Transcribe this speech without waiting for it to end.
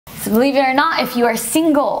So believe it or not, if you are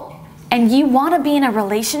single and you want to be in a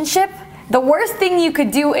relationship, the worst thing you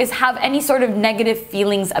could do is have any sort of negative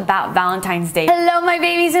feelings about Valentine's Day. Hello my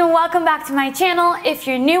babies and welcome back to my channel. If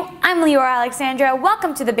you're new, I'm Leora Alexandra.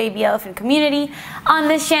 Welcome to the Baby Elephant community. On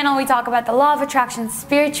this channel we talk about the law of attraction,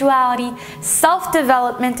 spirituality,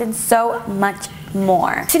 self-development, and so much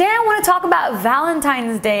more. Today I want to talk about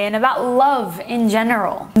Valentine's Day and about love in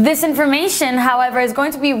general. This information, however, is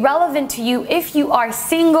going to be relevant to you if you are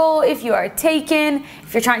single, if you are taken,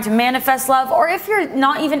 if you're trying to manifest love, or if you're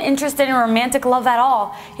not even interested in romantic love at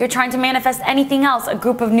all. You're trying to manifest anything else, a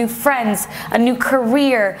group of new friends, a new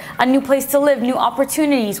career, a new place to live, new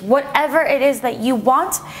opportunities, whatever it is that you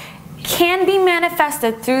want can be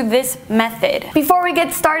manifested through this method. Before we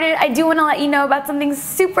get started, I do want to let you know about something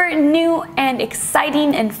super new and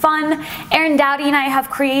exciting and fun. Doughty and I have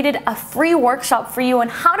created a free workshop for you on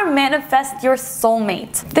how to manifest your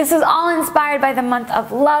soulmate. This is all inspired by the month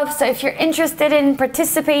of love, so if you're interested in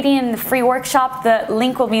participating in the free workshop, the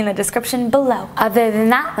link will be in the description below. Other than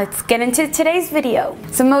that, let's get into today's video.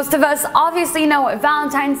 So most of us obviously know what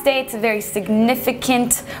Valentine's Day. It's a very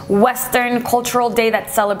significant Western cultural day that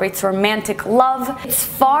celebrates romantic love. It's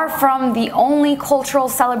far from the only cultural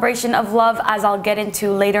celebration of love, as I'll get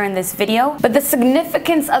into later in this video, but the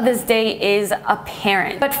significance of this day is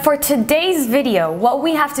apparent. But for today's video, what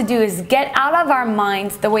we have to do is get out of our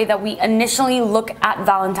minds the way that we initially look at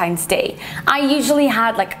Valentine's Day. I usually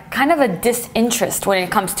had kind of a disinterest when it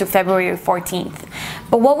comes to February 14th,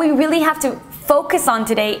 but what we really have to focus on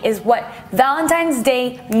today is what Valentine's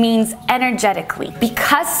Day means energetically.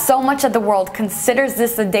 Because so much of the world considers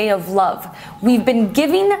this a day of love, we've been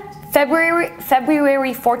giving February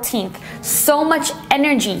 14th so much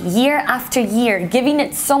energy year after year, giving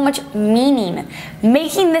it so much meaning,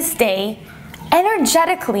 making this day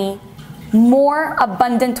energetically more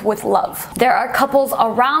abundant with love. There are couples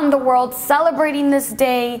around the world celebrating this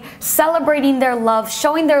day, celebrating their love,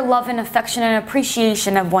 showing their love and affection and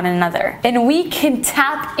appreciation of one another. And we can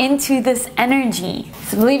tap into this energy.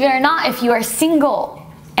 So believe it or not, if you are single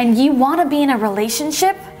and you want to be in a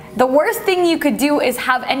relationship, the worst thing you could do is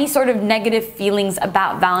have any sort of negative feelings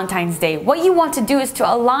about Valentine's Day. What you want to do is to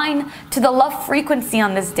align to the love frequency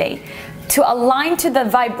on this day, to align to the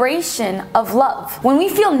vibration of love. When we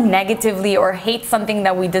feel negatively or hate something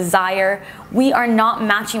that we desire, we are not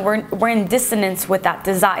matching, we're in dissonance with that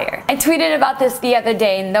desire. I tweeted about this the other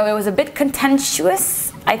day, and though it was a bit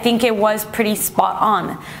contentious, I think it was pretty spot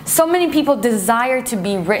on. So many people desire to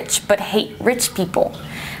be rich but hate rich people.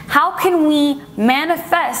 How can we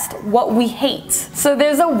manifest what we hate? So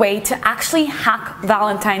there's a way to actually hack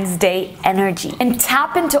Valentine's Day energy and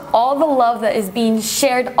tap into all the love that is being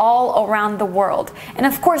shared all around the world. And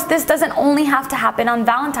of course, this doesn't only have to happen on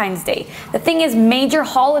Valentine's Day. The thing is, major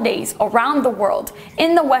holidays around the world,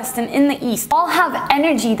 in the West and in the East, all have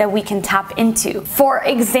energy that we can tap into. For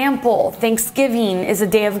example, Thanksgiving is a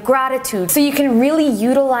day of gratitude. So you can really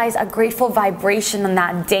utilize a grateful vibration on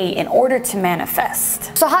that day in order to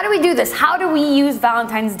manifest. So how do we do this? How do we use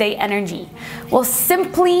Valentine's Day energy? Well,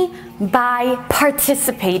 simply by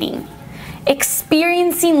participating,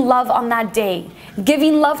 experiencing love on that day,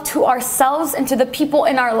 giving love to ourselves and to the people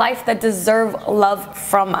in our life that deserve love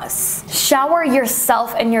from us. Shower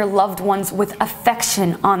yourself and your loved ones with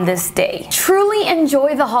affection on this day. Truly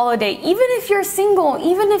enjoy the holiday, even if you're single,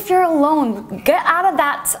 even if you're alone. Get out of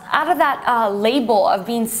that label of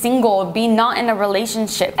being single, of being not in a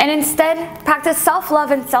relationship, and instead practice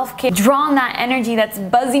self-love and self-care. Draw on that energy that's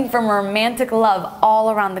buzzing from romantic love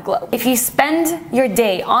all around the globe. If you spend your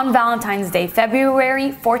day on Valentine's Day,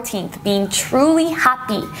 February 14th, being truly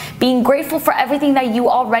happy, being grateful for everything that you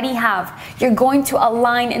already have, you're going to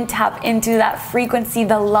align and tap into that frequency,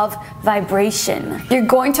 the love vibration. You're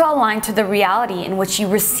going to align to the reality in which you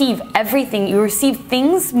receive everything. You receive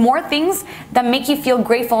things, more things that make you feel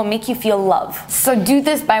grateful and make you feel love. So do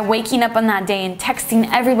this by waking up on that day and texting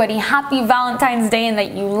everybody happy Valentine's Day and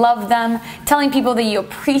that you love them, telling people that you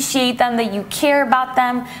appreciate them, that you care about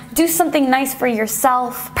them. Do something nice for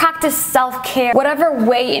yourself. Practice self-care, whatever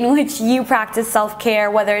way in which you practice self-care,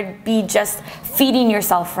 whether it be just feeding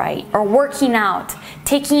yourself right or working out,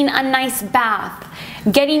 taking a nice bath,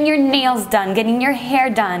 getting your nails done, getting your hair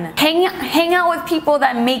done. Hang out with people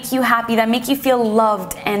that make you happy, that make you feel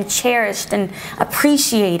loved and cherished and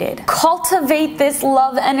appreciated. Cultivate this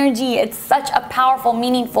love energy. It's such a powerful,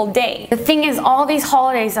 meaningful day. The thing is, all these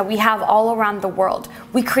holidays that we have all around the world,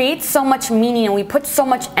 we create so much meaning and we put so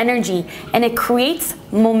much energy, and it creates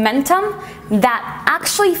momentum that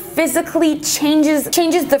actually physically changes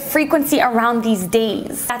the frequency around these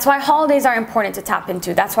days. That's why holidays are important to tap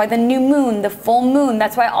into. That's why the new moon, the full moon,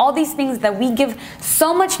 that's why all these things that we give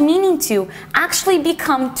so much meaning to actually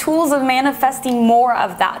become tools of manifesting more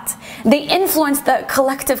of that. They influence the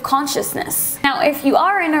collective consciousness. Now, if you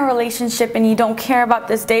are in a relationship and you don't care about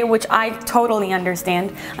this day, which I totally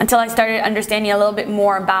understand, until I started understanding a little bit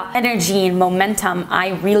more about energy and momentum, I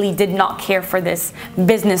really did not care for this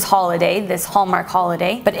business holiday, this Hallmark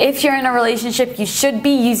holiday. But if you're in a relationship, you should be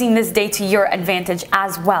using this day to your advantage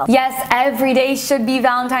as well. Yes, every day should be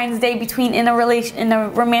Valentine's Day in a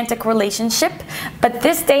romantic relationship, but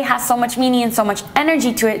this day has so much meaning and so much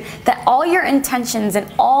energy to it that all your intentions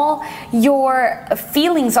and all your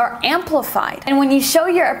feelings are amplified. And when you show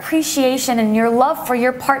your appreciation and your love for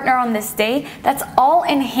your partner on this day, that's all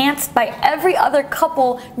enhanced by every other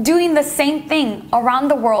couple doing the same thing around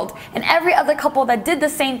the world, and every other couple that did the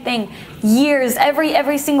same thing years,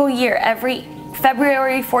 every single year, every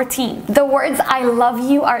February 14th. The words "I love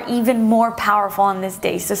you" are even more powerful on this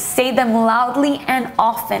day, so say them loudly and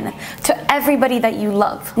often to everybody that you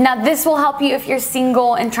love. Now, this will help you if you're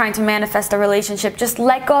single and trying to manifest a relationship. Just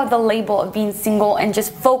let go of the label of being single and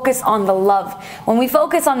just focus on the love. When we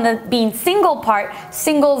focus on the being single part,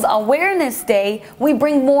 Singles Awareness Day, we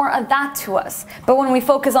bring more of that to us. But when we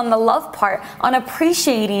focus on the love part, on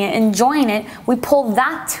appreciating it, enjoying it, we pull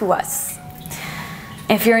that to us.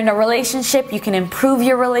 If you're in a relationship, you can improve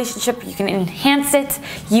your relationship, you can enhance it,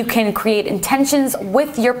 you can create intentions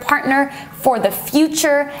with your partner for the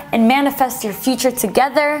future and manifest your future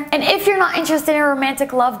together. And if you're not interested in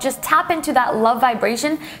romantic love, just tap into that love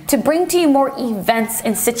vibration to bring to you more events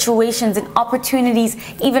and situations and opportunities,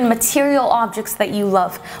 even material objects that you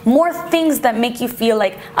love. More things that make you feel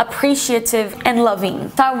like appreciative and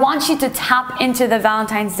loving. So I want you to tap into the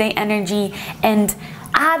Valentine's Day energy and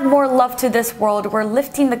add more love to this world. We're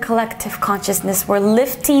lifting the collective consciousness. We're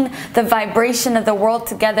lifting the vibration of the world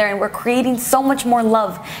together, and we're creating so much more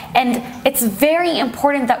love. And it's very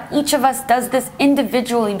important that each of us does this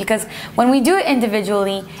individually, because when we do it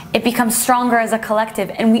individually, it becomes stronger as a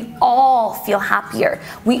collective, and we all feel happier.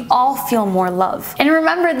 We all feel more love. And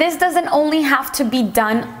remember, this doesn't only have to be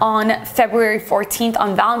done on February 14th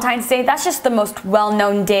on Valentine's Day. That's just the most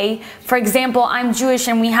well-known day. For example, I'm Jewish,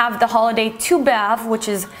 and we have the holiday Tu B'Av, which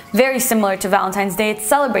is very similar to Valentine's Day. It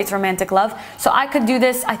celebrates romantic love. So I could do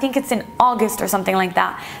this, I think it's in August or something like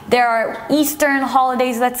that. There are Eastern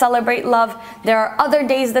holidays that celebrate love. There are other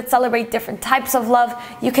days that celebrate different types of love.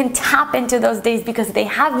 You can tap into those days because they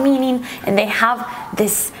have meaning and they have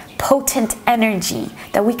this potent energy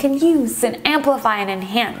that we can use and amplify and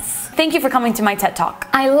enhance. Thank you for coming to my TED Talk.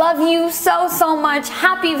 I love you so, so much.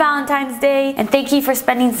 Happy Valentine's Day. And thank you for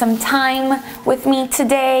spending some time with me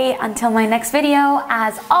today. Until my next video,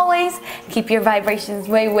 as always, keep your vibrations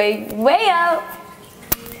way, way, way up.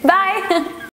 Bye.